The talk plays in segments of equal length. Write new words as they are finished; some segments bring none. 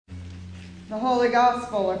The Holy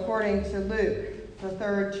Gospel according to Luke, the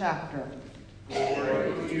 3rd chapter.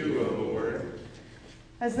 Glory to you, O Lord.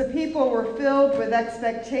 As the people were filled with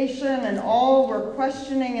expectation and all were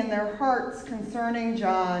questioning in their hearts concerning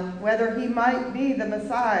John, whether he might be the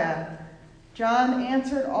Messiah, John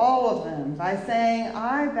answered all of them by saying,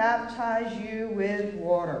 I baptize you with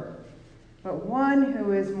water, but one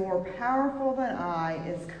who is more powerful than I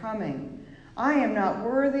is coming. I am not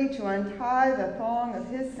worthy to untie the thong of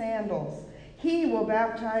his sandals. He will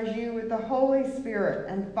baptize you with the Holy Spirit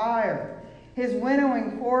and fire. His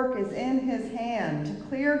winnowing fork is in his hand to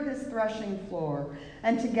clear his threshing floor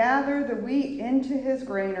and to gather the wheat into his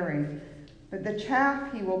granary. But the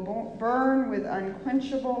chaff he will burn with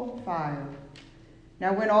unquenchable fire.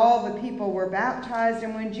 Now when all the people were baptized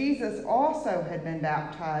and when Jesus also had been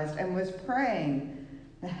baptized and was praying,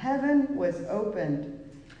 the heaven was opened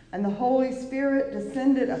and the Holy Spirit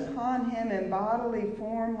descended upon him in bodily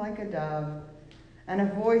form like a dove. And a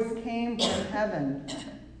voice came from heaven.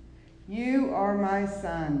 You are my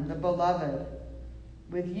Son, the beloved.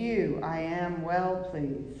 With you I am well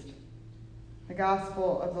pleased. The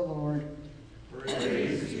Gospel of the Lord.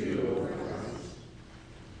 Praise to you, O Christ.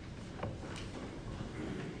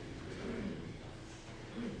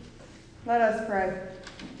 Let us pray.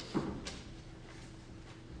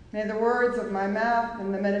 May the words of my mouth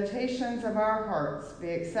and the meditations of our hearts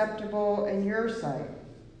be acceptable in your sight,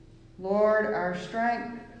 Lord, our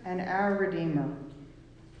strength and our Redeemer.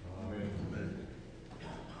 Amen.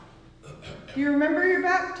 Do you remember your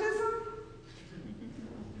baptism?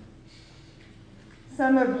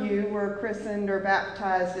 Some of you were christened or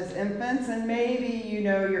baptized as infants, and maybe you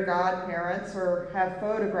know your godparents or have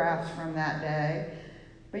photographs from that day,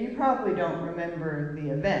 but you probably don't remember the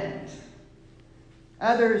event.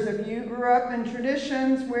 Others of you grew up in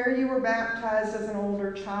traditions where you were baptized as an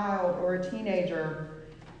older child or a teenager.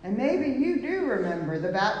 And maybe you do remember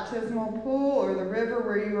the baptismal pool or the river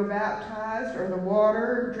where you were baptized or the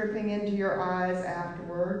water dripping into your eyes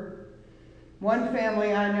afterward. One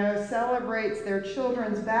family I know celebrates their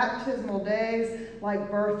children's baptismal days like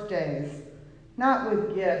birthdays, not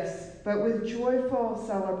with gifts, but with joyful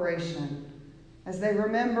celebration, as they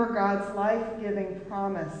remember God's life-giving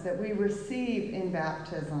promise that we receive in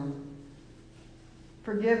baptism.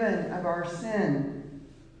 Forgiven of our sin,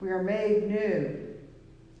 we are made new.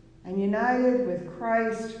 And united with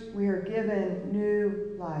Christ, we are given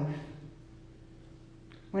new life.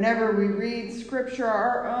 Whenever we read Scripture,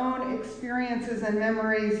 our own experiences and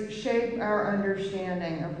memories shape our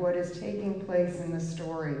understanding of what is taking place in the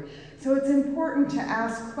story. So it's important to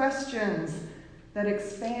ask questions that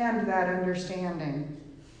expand that understanding.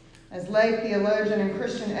 As lay theologian and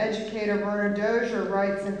Christian educator Myrna Dozier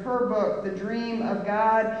writes in her book, The Dream of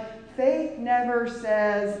God, faith never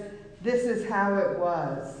says, this is how it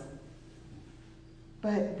was.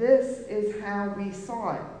 But this is how we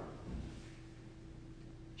saw it.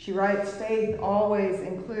 She writes, faith always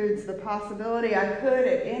includes the possibility I could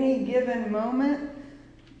at any given moment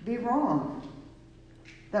be wrong.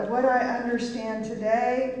 That what I understand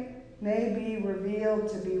today may be revealed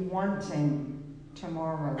to be wanting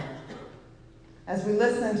tomorrow. As we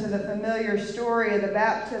listen to the familiar story of the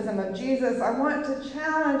baptism of Jesus, I want to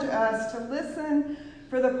challenge us to listen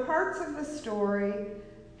for the parts of the story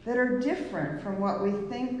that are different from what we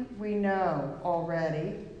think we know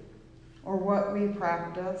already or what we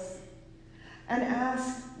practice, and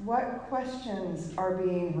ask what questions are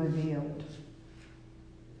being revealed.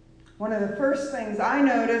 One of the first things I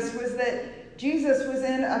noticed was that Jesus was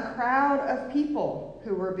in a crowd of people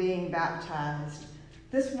who were being baptized.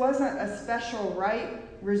 This wasn't a special rite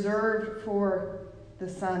reserved for the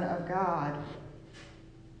Son of God.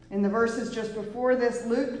 In the verses just before this,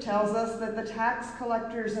 Luke tells us that the tax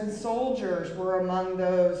collectors and soldiers were among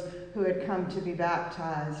those who had come to be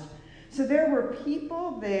baptized. So there were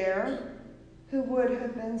people there who would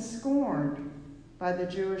have been scorned by the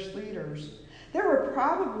Jewish leaders. There were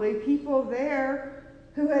probably people there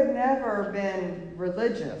who had never been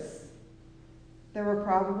religious. There were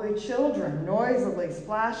probably children noisily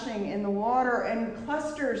splashing in the water and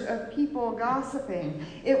clusters of people gossiping.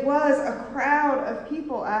 It was a crowd of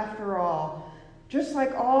people, after all, just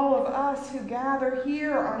like all of us who gather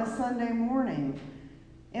here on a Sunday morning,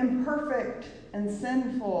 imperfect and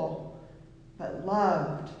sinful, but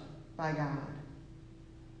loved by God.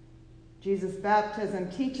 Jesus'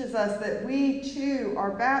 baptism teaches us that we too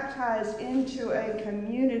are baptized into a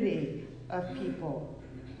community of people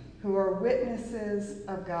who are witnesses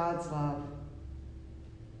of God's love.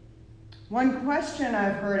 One question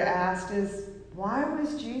I've heard asked is, why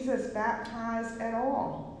was Jesus baptized at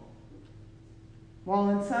all?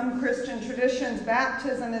 While in some Christian traditions,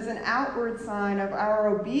 baptism is an outward sign of our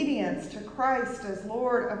obedience to Christ as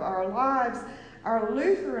Lord of our lives, our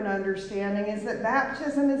Lutheran understanding is that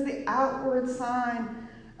baptism is the outward sign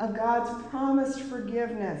of God's promised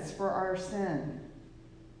forgiveness for our sin.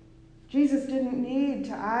 Jesus didn't need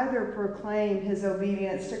to either proclaim his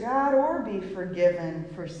obedience to God or be forgiven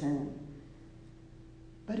for sin.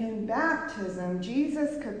 But in baptism,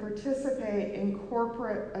 Jesus could participate in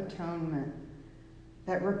corporate atonement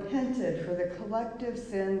that repented for the collective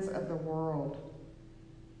sins of the world,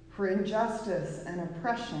 for injustice and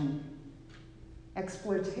oppression,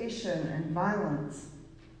 exploitation and violence.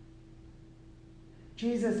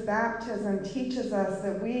 Jesus' baptism teaches us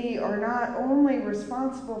that we are not only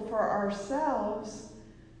responsible for ourselves,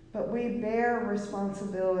 but we bear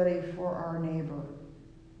responsibility for our neighbor.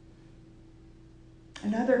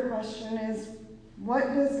 Another question is, what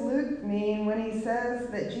does Luke mean when he says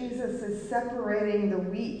that Jesus is separating the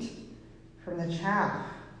wheat from the chaff?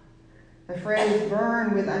 The phrase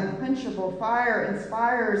burn with unquenchable fire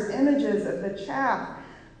inspires images of the chaff,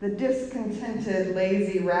 the discontented,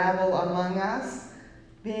 lazy rabble among us,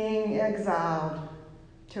 being exiled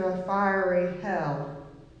to a fiery hell.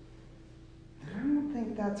 I don't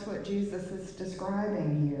think that's what Jesus is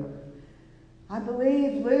describing here. I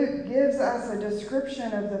believe Luke gives us a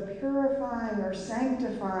description of the purifying or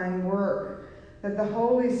sanctifying work that the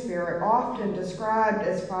Holy Spirit, often described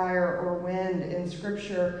as fire or wind in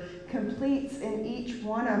Scripture, completes in each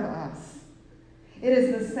one of us. It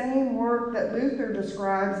is the same work that Luther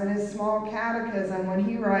describes in his small catechism when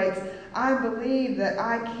he writes, "I believe that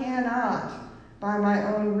I cannot, by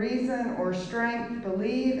my own reason or strength,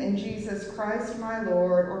 believe in Jesus Christ my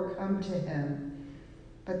Lord or come to him.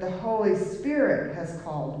 But the Holy Spirit has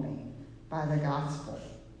called me by the gospel.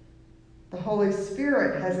 The Holy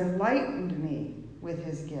Spirit has enlightened me with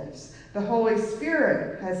his gifts. The Holy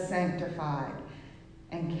Spirit has sanctified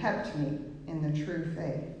and kept me in the true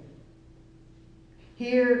faith."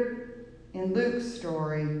 Here in Luke's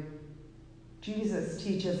story, Jesus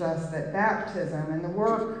teaches us that baptism and the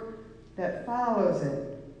work that follows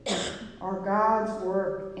it are God's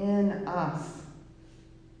work in us.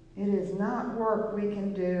 It is not work we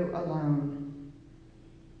can do alone.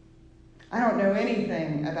 I don't know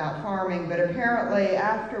anything about farming, but apparently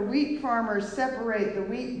after wheat farmers separate the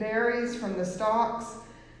wheat berries from the stalks,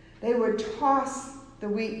 they would toss the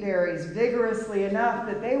wheat berries vigorously enough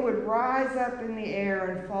that they would rise up in the air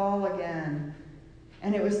and fall again.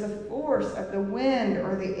 And it was the force of the wind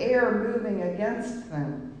or the air moving against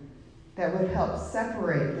them that would help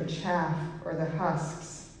separate the chaff or the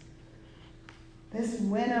husks. This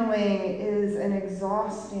winnowing is an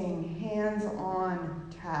exhausting, hands-on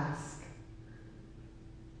task.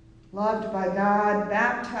 Loved by God,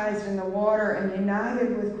 baptized in the water, and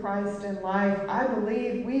united with Christ in life, I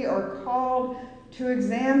believe we are called to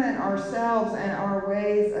examine ourselves and our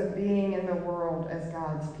ways of being in the world as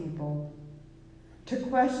God's people, to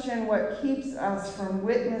question what keeps us from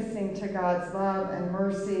witnessing to God's love and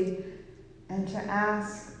mercy, and to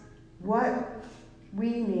ask what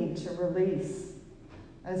we need to release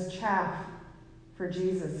as chaff for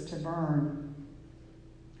Jesus to burn.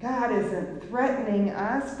 God isn't threatening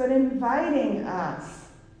us, but inviting us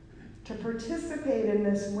to participate in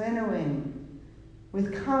this winnowing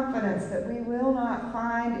with confidence that we will not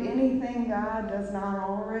find anything God does not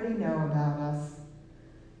already know about us,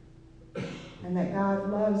 and that God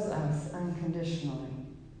loves us unconditionally.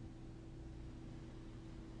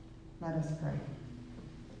 Let us pray.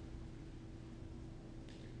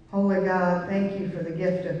 Holy God, thank you for the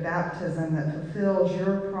gift of baptism that fulfills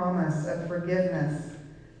your promise of forgiveness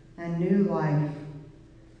and new life,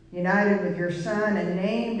 united with your Son and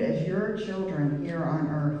named as your children here on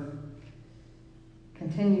earth.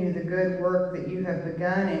 Continue the good work that you have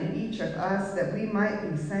begun in each of us, that we might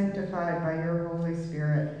be sanctified by your Holy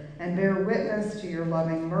Spirit and bear witness to your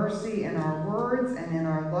loving mercy in our words and in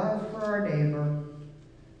our love for our neighbor.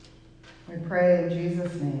 We pray in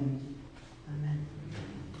Jesus' name. Amen.